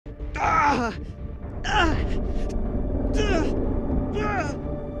My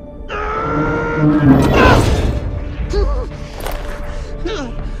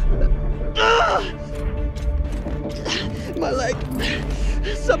leg.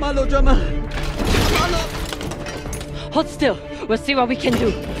 Samalo, drummer. Samalo. Hold still. We'll see what we can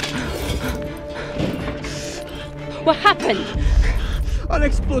do. What happened?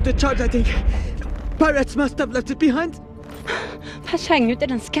 Unexploded charge, I think. Pirates must have left it behind. Pashang, you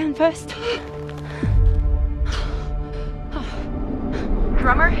didn't scan first?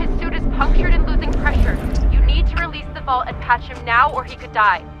 Drummer, his suit is punctured and losing pressure. You need to release the vault and patch him now or he could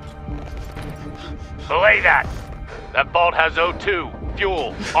die. Belay that! That vault has O2,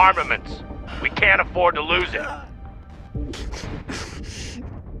 fuel, armaments. We can't afford to lose it.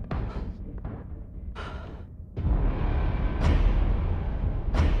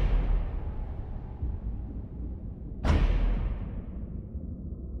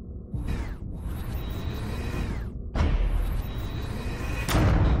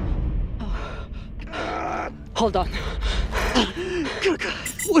 Hold on.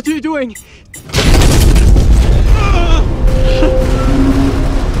 What are you doing?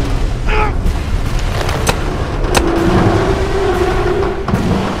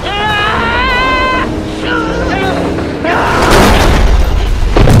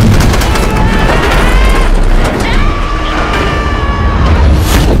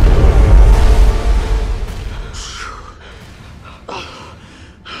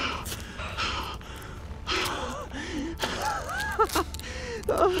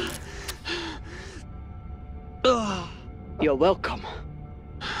 You're welcome.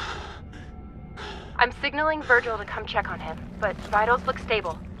 I'm signaling Virgil to come check on him, but vitals look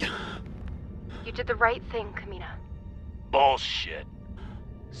stable. You did the right thing, Kamina. Bullshit.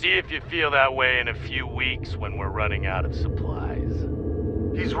 See if you feel that way in a few weeks when we're running out of supplies.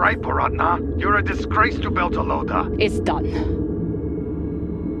 He's right, Baratna. You're a disgrace to Beltalowda. It's done.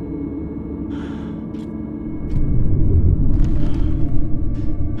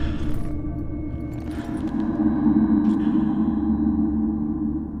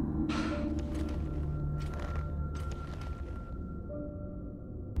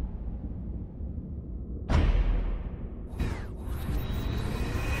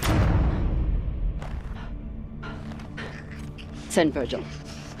 Send Virgil.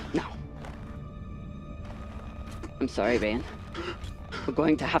 Now. I'm sorry, Rayen. We're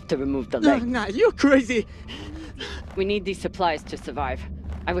going to have to remove the leg. Nah, you're crazy. We need these supplies to survive.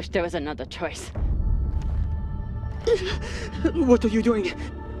 I wish there was another choice. What are you doing?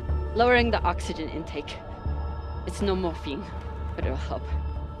 Lowering the oxygen intake. It's no morphine, but it'll help.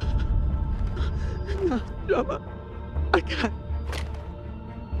 No, drummer. I can't.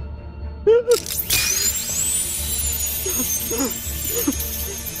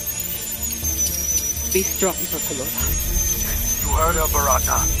 Be strong, Bertoloda. You heard her,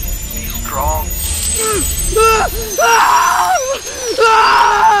 Baratna. Be strong.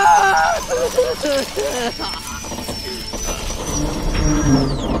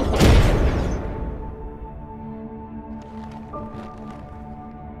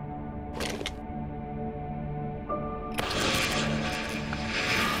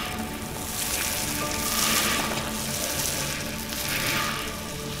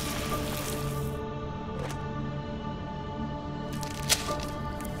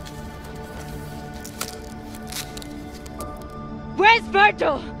 Where's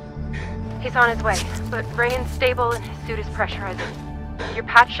Virgil? He's on his way, but Rayen's stable and his suit is pressurizing. Your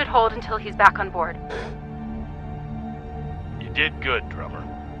patch should hold until he's back on board. You did good, drummer.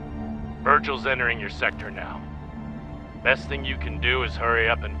 Virgil's entering your sector now. Best thing you can do is hurry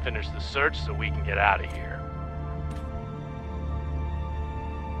up and finish the search so we can get out of here.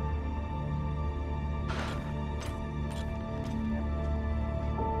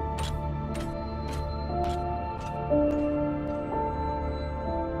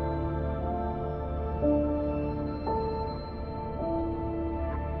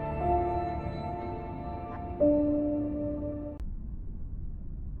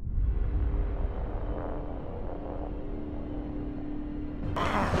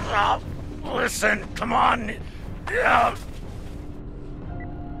 Listen, come on.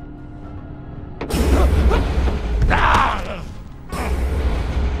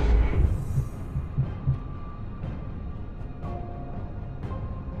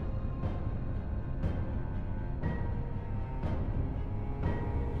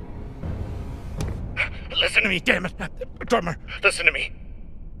 Listen to me, damn it. Drummer, listen to me.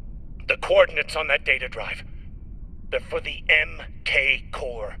 The coordinates on that data drive, they're for the MK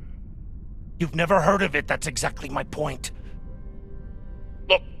core. You've never heard of it, that's exactly my point.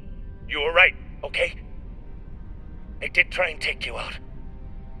 Look, You were right, okay? I did try and take you out.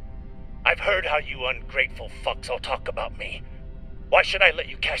 I've heard how you ungrateful fucks all talk about me. Why should I let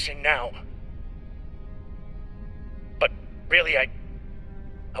you cash in now? But really, I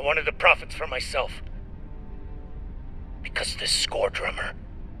wanted the profits for myself. Because this score, drummer,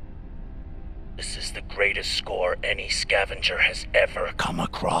 this is the greatest score any scavenger has ever come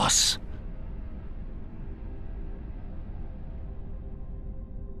across.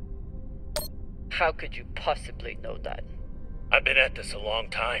 How could you possibly know that? I've been at this a long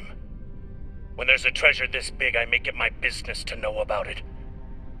time. When there's a treasure this big, I make it my business to know about it.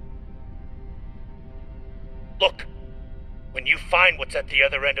 Look, when you find what's at the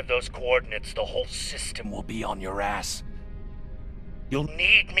other end of those coordinates, the whole system will be on your ass. You'll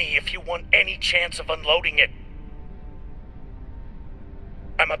need me if you want any chance of unloading it.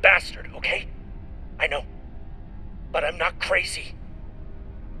 I'm a bastard, okay? I know. But I'm not crazy.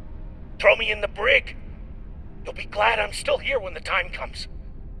 Throw me in the brig. You'll be glad I'm still here when the time comes.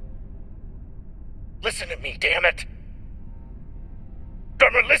 Listen to me, damn it.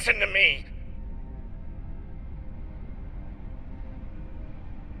 Drummer, listen to me.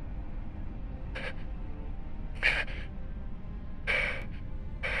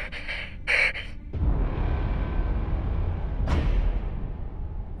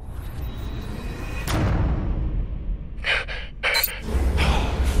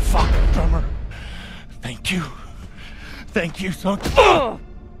 Fuck, drummer. Thank you. Thank you so much.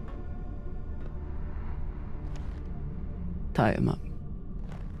 Tie him up.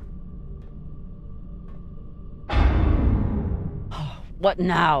 What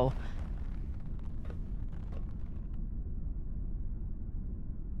now?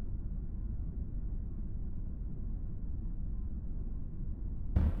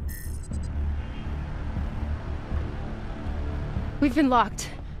 We've been locked.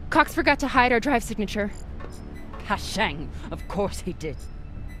 Cox forgot to hide our drive signature. Kashang, of course he did.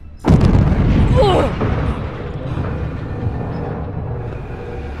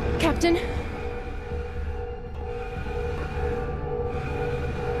 Captain?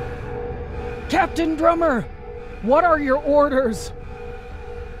 Captain Drummer! What are your orders?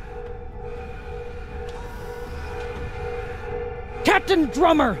 Captain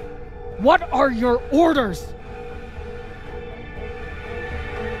Drummer! What are your orders?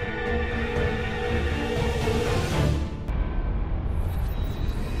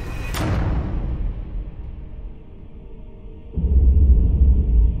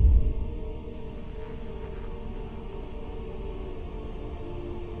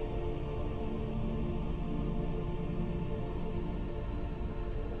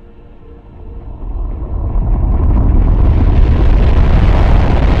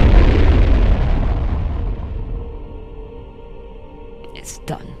 It's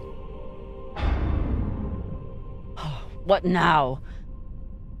done. What now?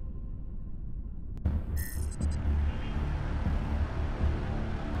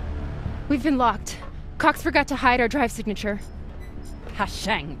 We've been locked. Cox forgot to hide our drive signature.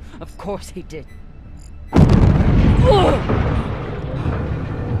 Kashang, of course he did.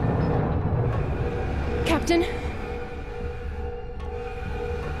 Captain?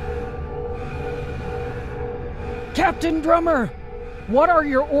 Captain Drummer! What are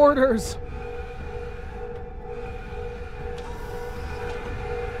your orders?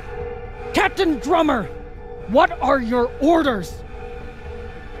 Captain Drummer! What are your orders?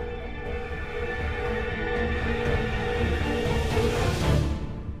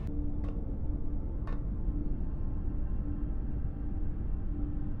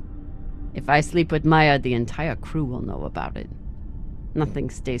 If I sleep with Maya, the entire crew will know about it. Nothing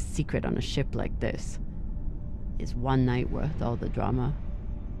stays secret on a ship like this. Is one night worth all the drama?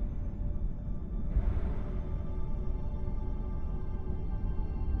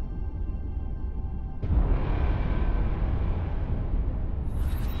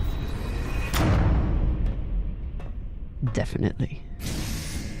 Definitely.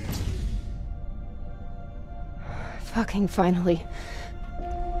 Fucking finally.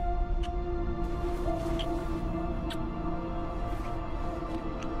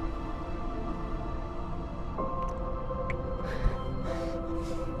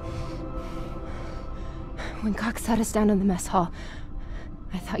 When Cox sat us down in the mess hall,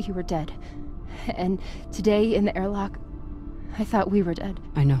 I thought you were dead. And today in the airlock, I thought we were dead.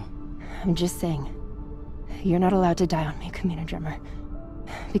 I know. I'm just saying, you're not allowed to die on me, Commander Drummer.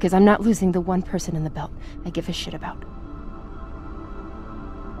 Because I'm not losing the one person in the belt I give a shit about.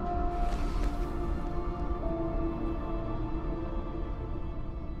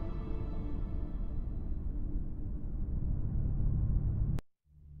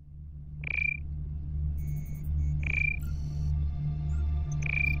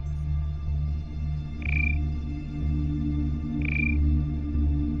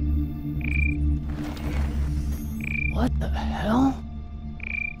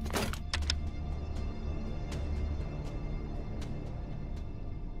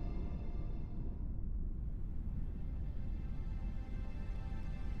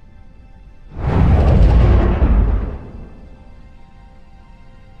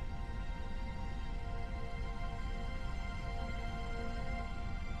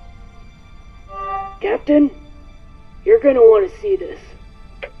 Captain, you're gonna want to see this.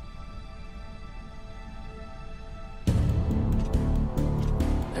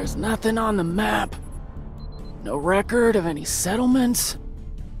 There's nothing on the map. No record of any settlements.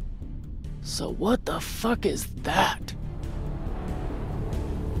 So what the fuck is that?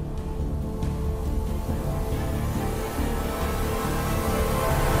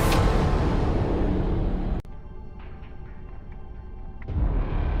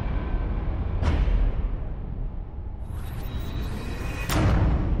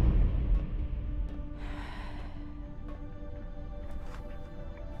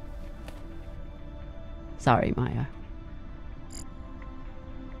 Sorry, Maya.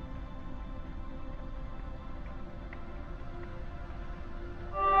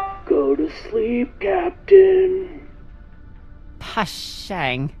 Go to sleep, Captain.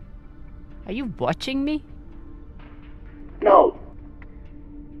 Pashang. Are you watching me? No.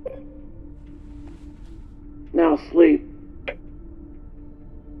 Now sleep.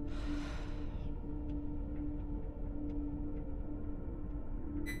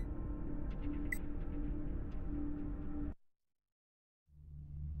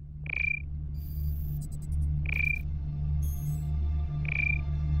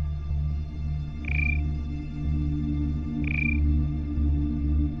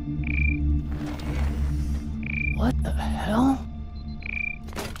 What the hell?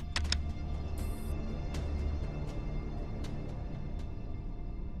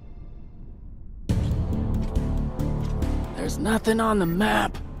 There's nothing on the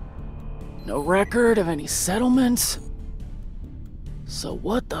map. No record of any settlements. So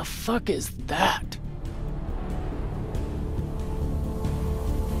what the fuck is that?